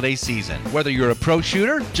this holiday season. Whether you're a pro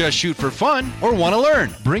shooter, just shoot for fun, or want to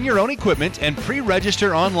learn, bring your own equipment and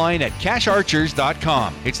pre-register online at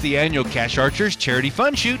CacheArchers.com. It's the annual Cache Archers Charity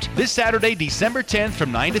Fun Shoot this Saturday, December 10th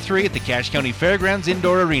from 9 to 3 at the Cache County Fairgrounds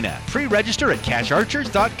Indoor Arena. Pre-register at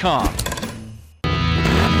CacheArchers.com.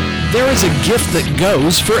 There is a gift that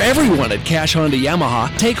goes for everyone at Cache Honda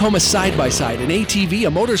Yamaha. Take home a side-by-side, an ATV, a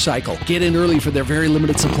motorcycle. Get in early for their very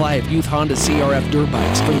limited supply of youth Honda CRF dirt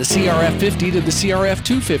bikes, from the CRF 50 to the CRF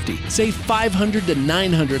 250. Save $500 to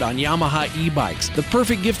 $900 on Yamaha e-bikes. The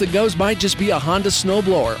perfect gift that goes might just be a Honda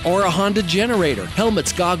snowblower or a Honda generator.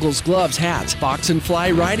 Helmets, goggles, gloves, hats, box and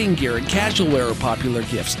fly riding gear, and casual wear are popular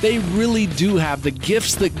gifts. They really do have the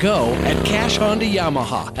gifts that go at Cache Honda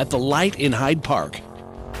Yamaha at the Light in Hyde Park.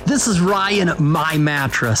 This is Ryan at My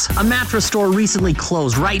Mattress. A mattress store recently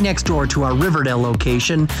closed right next door to our Riverdale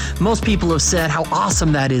location. Most people have said how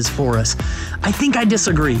awesome that is for us. I think I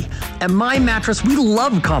disagree. At My Mattress, we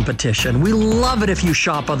love competition. We love it if you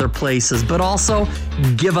shop other places, but also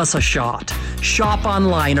give us a shot. Shop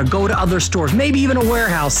online or go to other stores, maybe even a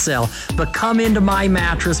warehouse sale, but come into My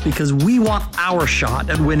Mattress because we want our shot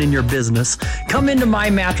at winning your business. Come into My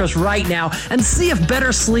Mattress right now and see if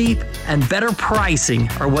better sleep and better pricing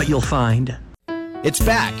are what you'll find. It's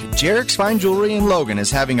back. Jarek's Fine Jewelry in Logan is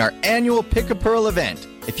having our annual Pick a Pearl event.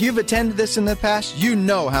 If you've attended this in the past, you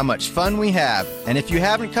know how much fun we have. And if you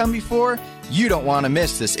haven't come before, you don't want to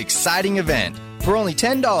miss this exciting event. For only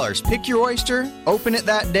 $10, pick your oyster, open it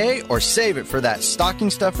that day, or save it for that stocking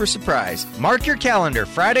stuffer surprise. Mark your calendar,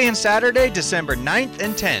 Friday and Saturday, December 9th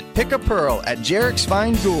and 10th. Pick a Pearl at Jarek's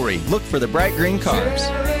Fine Jewelry. Look for the bright green cars.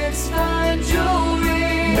 Jarek's Fine Jewelry.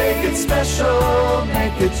 Make it special,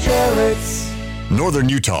 make it Jarek's. Northern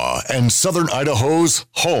Utah and Southern Idaho's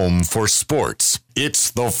home for sports.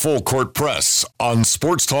 It's the Full Court Press on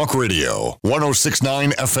Sports Talk Radio,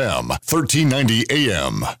 106.9 FM, 1390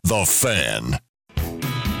 AM. The Fan.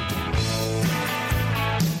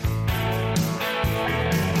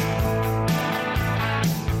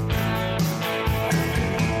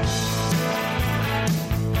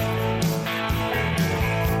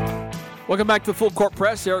 Welcome back to the Full Court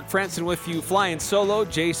Press. Eric Franson with you, flying solo.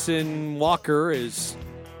 Jason Walker is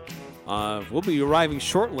will be arriving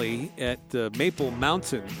shortly at Maple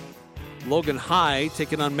Mountain. Logan High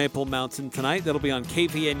taking on Maple Mountain tonight. That'll be on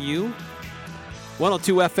KVNU,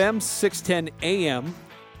 102 FM, 610 AM.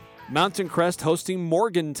 Mountain Crest hosting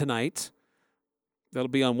Morgan tonight. That'll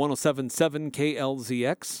be on 107.7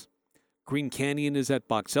 KLZX. Green Canyon is at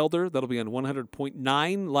Box Elder. That'll be on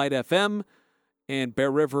 100.9 Light FM. And Bear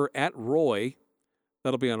River at Roy.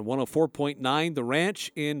 That'll be on 104.9 The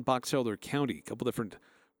Ranch in Box Elder County. A couple different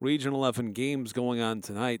Region 11 games going on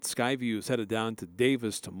tonight. Skyview is headed down to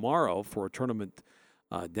Davis tomorrow for a tournament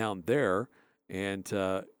down there. And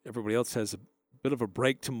everybody else has a bit of a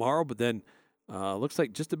break tomorrow, but then looks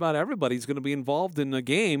like just about everybody's going to be involved in a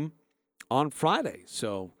game on Friday.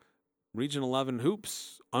 So Region 11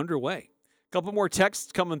 hoops underway. Couple more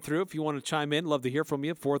texts coming through. If you want to chime in, love to hear from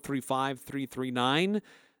you.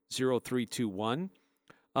 435-339-0321.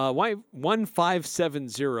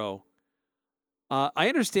 1570. I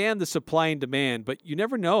understand the supply and demand, but you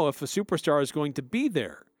never know if a superstar is going to be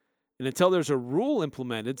there. And until there's a rule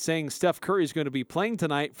implemented saying Steph Curry is going to be playing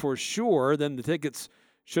tonight for sure, then the tickets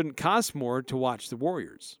shouldn't cost more to watch the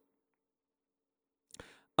Warriors.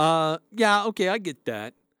 Yeah, okay, I get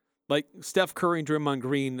that. Like Steph Curry and Draymond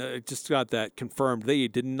Green just got that confirmed. They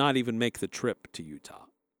did not even make the trip to Utah.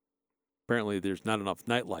 Apparently there's not enough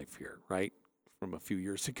nightlife here, right? From a few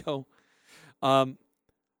years ago. So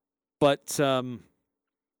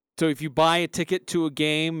if you buy a ticket to a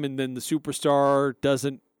game and then the superstar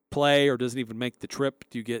doesn't play or doesn't even make the trip,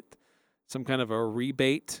 do you get some kind of a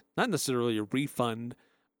rebate? Not necessarily a refund,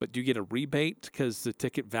 but do you get a rebate because the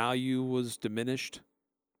ticket value was diminished?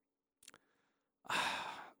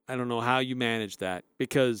 I don't know how you manage that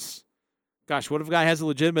because, gosh, what if a guy has a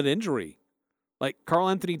legitimate injury? Like Karl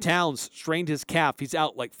Anthony Towns strained his calf. He's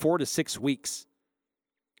out like 4 to 6 weeks.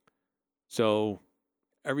 So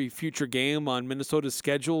every future game on Minnesota's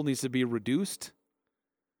schedule needs to be reduced.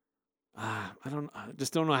 I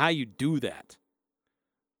just don't know how you do that.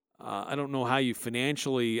 I don't know how you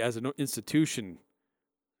financially, as an institution,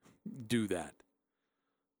 do that.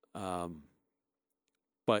 But,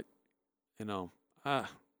 you know,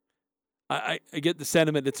 I get the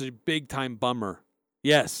sentiment. It's a big-time bummer.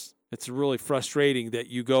 Yes, it's really frustrating that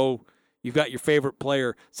you've got your favorite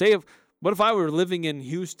player. What if I were living in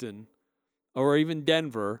Houston or even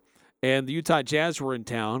Denver and the Utah Jazz were in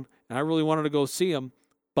town and I really wanted to go see them,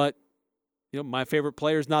 but my favorite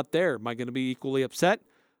player's not there. Am I going to be equally upset?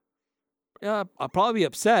 Yeah, I'll probably be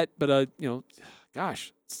upset, but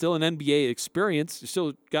gosh, it's still an NBA experience. You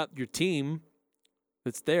still got your team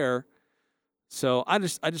that's there. So I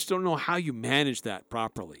just don't know how you manage that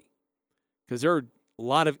properly, because there are a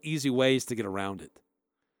lot of easy ways to get around it.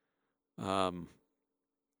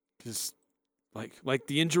 Just like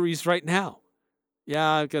the injuries right now. Yeah,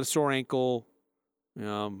 I've got a sore ankle.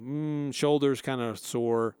 Shoulders kind of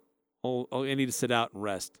sore. I need to sit out and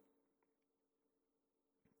rest.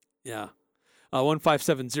 Yeah.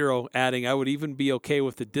 1570 adding, I would even be okay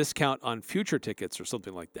with the discount on future tickets or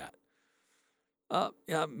something like that.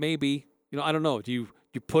 Yeah, maybe. I don't know. Do you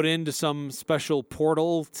put into some special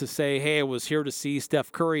portal to say, hey, I was here to see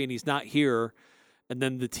Steph Curry and he's not here, and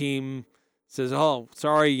then the team says, oh,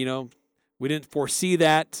 sorry, we didn't foresee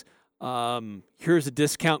that. Here's a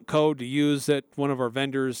discount code to use at one of our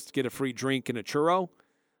vendors to get a free drink and a churro.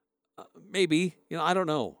 Maybe. I don't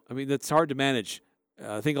know. I mean, that's hard to manage.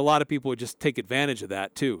 I think a lot of people would just take advantage of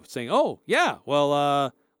that too, saying, oh, yeah,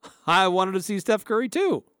 well, I wanted to see Steph Curry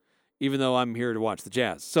too, even though I'm here to watch the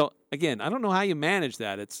Jazz. So, again, I don't know how you manage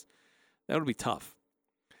that. That would be tough.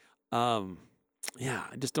 Yeah,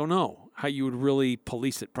 I just don't know how you would really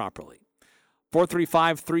police it properly.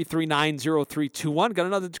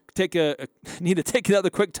 435-339-0321. Need to take another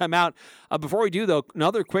quick timeout. Before we do, though,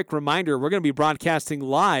 another quick reminder. We're going to be broadcasting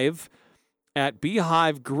live at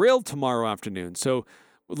Beehive Grill tomorrow afternoon. So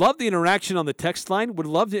would love the interaction on the text line. Would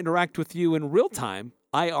love to interact with you in real time,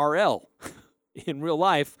 IRL, in real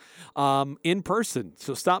life, in person.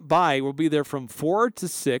 So stop by. We'll be there from 4 to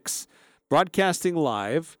 6, broadcasting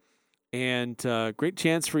live. And great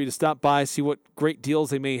chance for you to stop by, see what great deals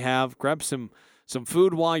they may have, grab some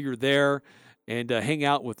food while you're there, and hang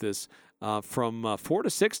out with us from 4 to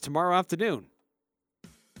 6 tomorrow afternoon.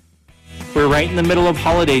 We're right in the middle of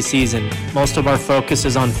holiday season. Most of our focus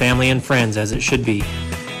is on family and friends, as it should be.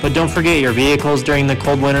 But don't forget your vehicles during the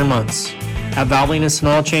cold winter months. At Valvoline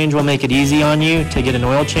Oil Change will make it easy on you to get an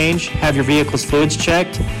oil change, have your vehicle's fluids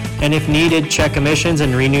checked, and if needed, check emissions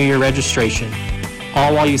and renew your registration.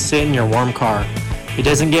 All while you sit in your warm car. It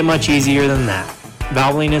doesn't get much easier than that.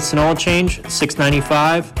 Valvoline Instant Oil Change,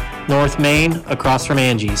 695 North Main, across from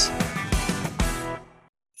Angie's.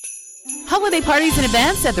 Holiday parties and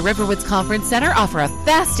events at the Riverwoods Conference Center offer a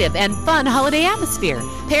festive and fun holiday atmosphere.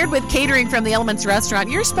 Paired with catering from the Elements Restaurant,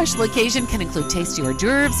 your special occasion can include tasty hors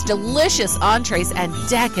d'oeuvres, delicious entrees, and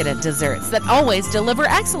decadent desserts that always deliver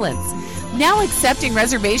excellence. Now accepting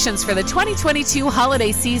reservations for the 2022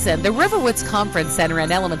 holiday season, the Riverwoods Conference Center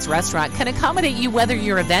and Elements Restaurant can accommodate you whether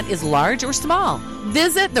your event is large or small.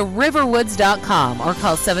 Visit theriverwoods.com or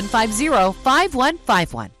call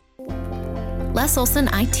 750-5151. Les Olson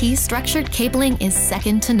IT structured cabling is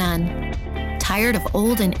second to none. Tired of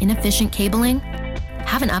old and inefficient cabling?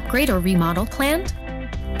 Have an upgrade or remodel planned?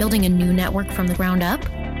 Building a new network from the ground up?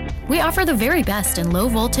 We offer the very best in low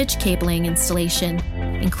voltage cabling installation,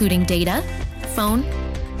 including data, phone,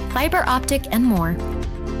 fiber optic, and more.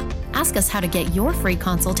 Ask us how to get your free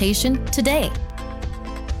consultation today.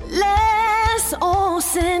 Les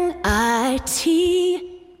Olson IT.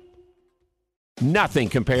 Nothing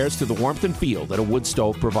compares to the warmth and feel that a wood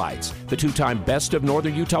stove provides. The 2-time Best of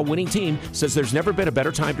Northern Utah winning team says there's never been a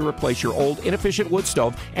better time to replace your old inefficient wood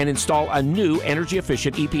stove and install a new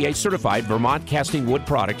energy-efficient EPA-certified Vermont casting wood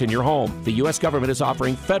product in your home. The U.S. government is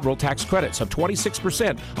offering federal tax credits of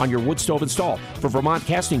 26% on your wood stove install. For Vermont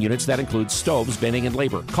casting units, that includes stoves, binning, and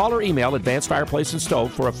labor. Call or email Advanced Fireplace and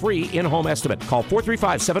Stove for a free in-home estimate. Call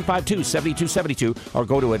 435-752-7272 or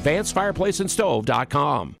go to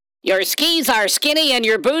advancedfireplaceandstove.com. Your skis are skinny and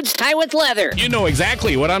your boots tie with leather. You know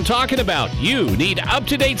exactly what I'm talking about. You need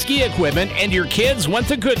up-to-date ski equipment, and your kids want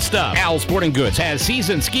the good stuff. Al Sporting Goods has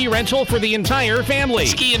season ski rental for the entire family.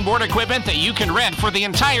 Ski and board equipment that you can rent for the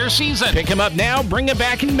entire season. Pick them up now, bring them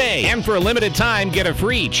back in May. And for a limited time, get a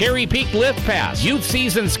free Cherry Peak Lift Pass. Youth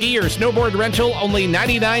season ski or snowboard rental, only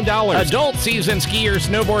 $99. Adult season ski or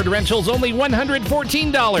snowboard rentals, only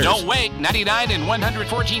 $114. Don't wait. $99 and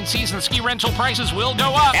 $114 season ski rental prices will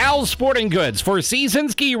go up. Al's Sporting Goods for season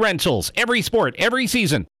ski rentals. Every sport, every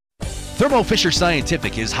season. Thermo Fisher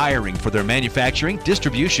Scientific is hiring for their manufacturing,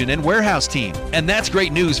 distribution, and warehouse team. And that's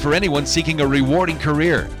great news for anyone seeking a rewarding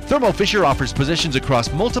career. Thermo Fisher offers positions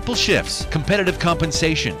across multiple shifts, competitive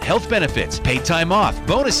compensation, health benefits, paid time off,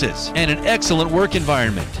 bonuses, and an excellent work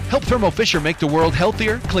environment. Help Thermo Fisher make the world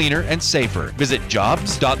healthier, cleaner, and safer. Visit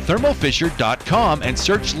jobs.thermofisher.com and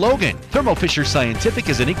search Logan. Thermo Fisher Scientific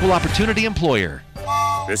is an equal opportunity employer.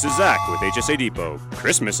 This is Zach with HSA Depot.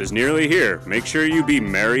 Christmas is nearly here. Make sure you be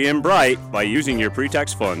merry and bright by using your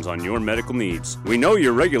pre-tax funds on your medical needs. We know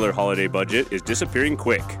your regular holiday budget is disappearing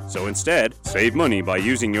quick, so instead, save money by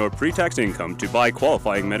using your pre-tax income to buy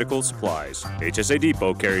qualifying medical supplies. HSA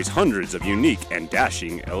Depot carries hundreds of unique and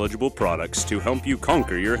dashing eligible products to help you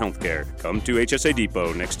conquer your healthcare. Come to HSA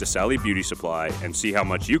Depot next to Sally Beauty Supply and see how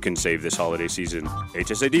much you can save this holiday season.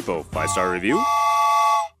 HSA Depot, 5-star review.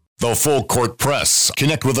 The Full Court Press.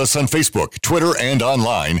 Connect with us on Facebook, Twitter, and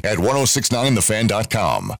online at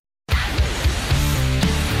 1069thefan.com.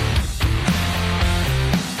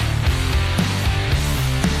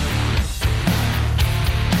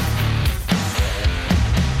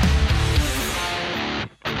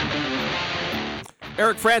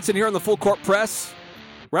 Eric Franson here on the Full Court Press,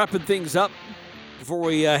 wrapping things up before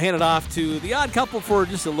we hand it off to the Odd Couple for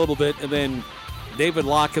just a little bit, and then David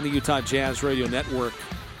Locke and the Utah Jazz Radio Network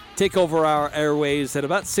take over our airways at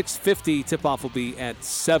about 6:50. Tip-off will be at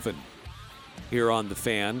 7 here on The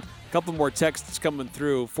Fan. A couple more texts coming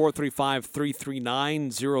through.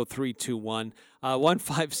 435-339-0321.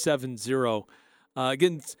 1570.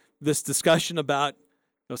 Again, this discussion about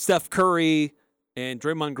Steph Curry and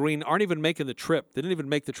Draymond Green aren't even making the trip. They didn't even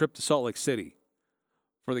make the trip to Salt Lake City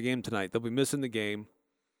for the game tonight. They'll be missing the game.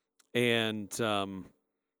 And,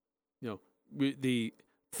 the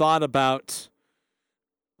thought about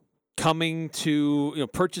coming to,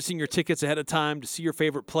 purchasing your tickets ahead of time to see your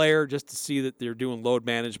favorite player, just to see that they're doing load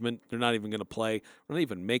management. They're not even going to play. They're not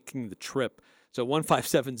even making the trip. So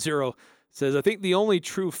 1570 says, I think the only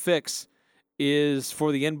true fix is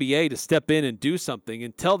for the NBA to step in and do something.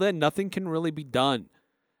 Until then, nothing can really be done.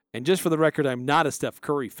 And just for the record, I'm not a Steph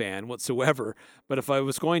Curry fan whatsoever. But if I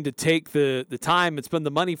was going to take the time and spend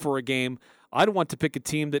the money for a game, I'd want to pick a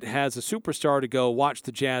team that has a superstar to go watch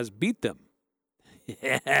the Jazz beat them.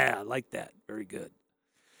 Yeah, I like that. Very good.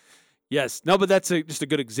 Yes. No, but that's just a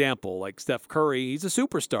good example. Like Steph Curry, he's a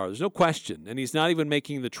superstar. There's no question. And he's not even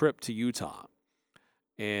making the trip to Utah.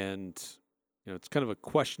 And, it's kind of a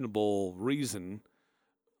questionable reason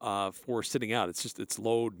for sitting out. It's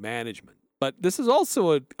load management. But this is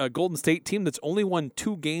also a Golden State team that's only won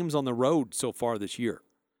 2 games on the road so far this year.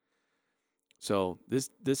 So this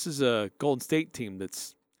is a Golden State team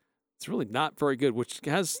it's really not very good, which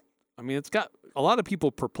has, it's got a lot of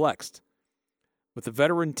people perplexed with the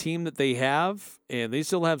veteran team that they have, and they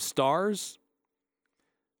still have stars.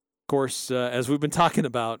 Of course, as we've been talking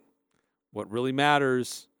about, what really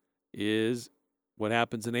matters is what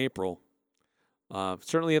happens in April.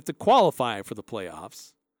 Certainly have to qualify for the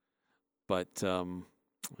playoffs. But,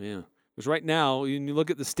 because right now, when you look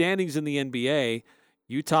at the standings in the NBA,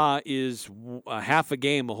 Utah is a half a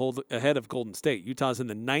game ahead of Golden State. Utah's in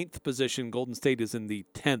the 9th position. Golden State is in the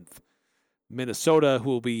 10th. Minnesota, who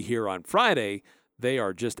will be here on Friday, they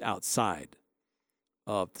are just outside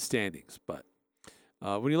of the standings. But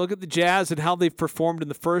when you look at the Jazz and how they've performed in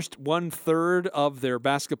the first 1/3 of their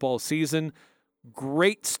basketball season,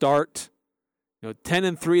 great start.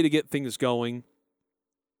 10-3 to get things going.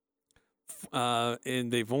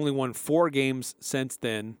 And they've only won 4 games since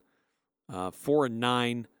then,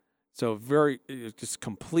 4-9. So just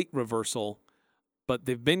complete reversal. But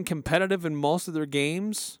they've been competitive in most of their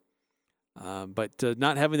games. But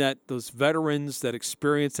not having those veterans, that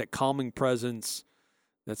experience, that calming presence,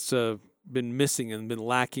 that's been missing and been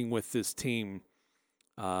lacking with this team.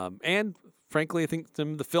 And frankly, I think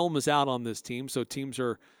the film is out on this team, so teams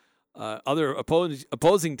are other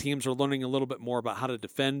opposing teams are learning a little bit more about how to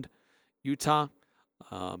defend Utah.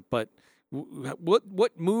 But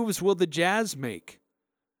what moves will the Jazz make?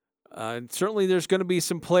 Certainly, there's going to be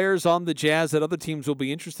some players on the Jazz that other teams will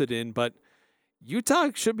be interested in, but Utah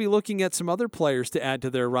should be looking at some other players to add to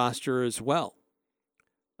their roster as well.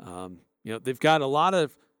 They've got a lot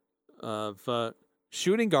of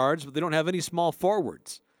shooting guards, but they don't have any small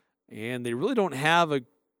forwards. And they really don't have a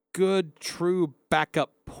good, true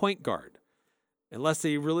backup point guard, unless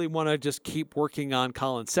they really want to just keep working on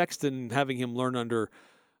Colin Sexton and having him learn under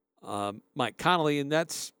Mike Connolly, and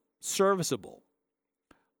that's serviceable.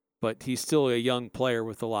 But he's still a young player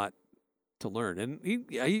with a lot to learn, and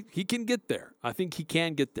he can get there. I think he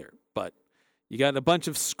can get there, but you got a bunch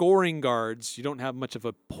of scoring guards. You don't have much of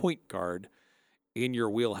a point guard in your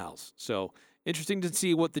wheelhouse. So interesting to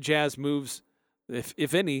see what the Jazz moves,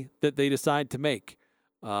 if any, that they decide to make.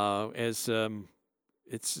 We're in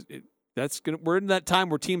that time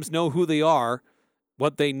where teams know who they are,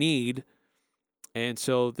 what they need, and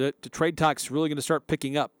so the trade talk's really going to start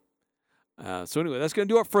picking up. So anyway, that's going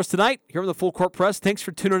to do it for us tonight here on the Full Court Press. Thanks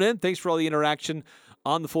for tuning in. Thanks for all the interaction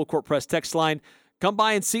on the Full Court Press text line. Come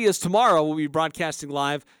by and see us tomorrow. We'll be broadcasting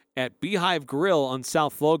live at Beehive Grill on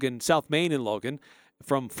South Main in Logan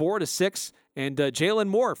from 4 to 6. And Jalen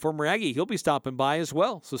Moore, former Aggie, he'll be stopping by as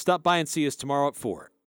well. So stop by and see us tomorrow at 4.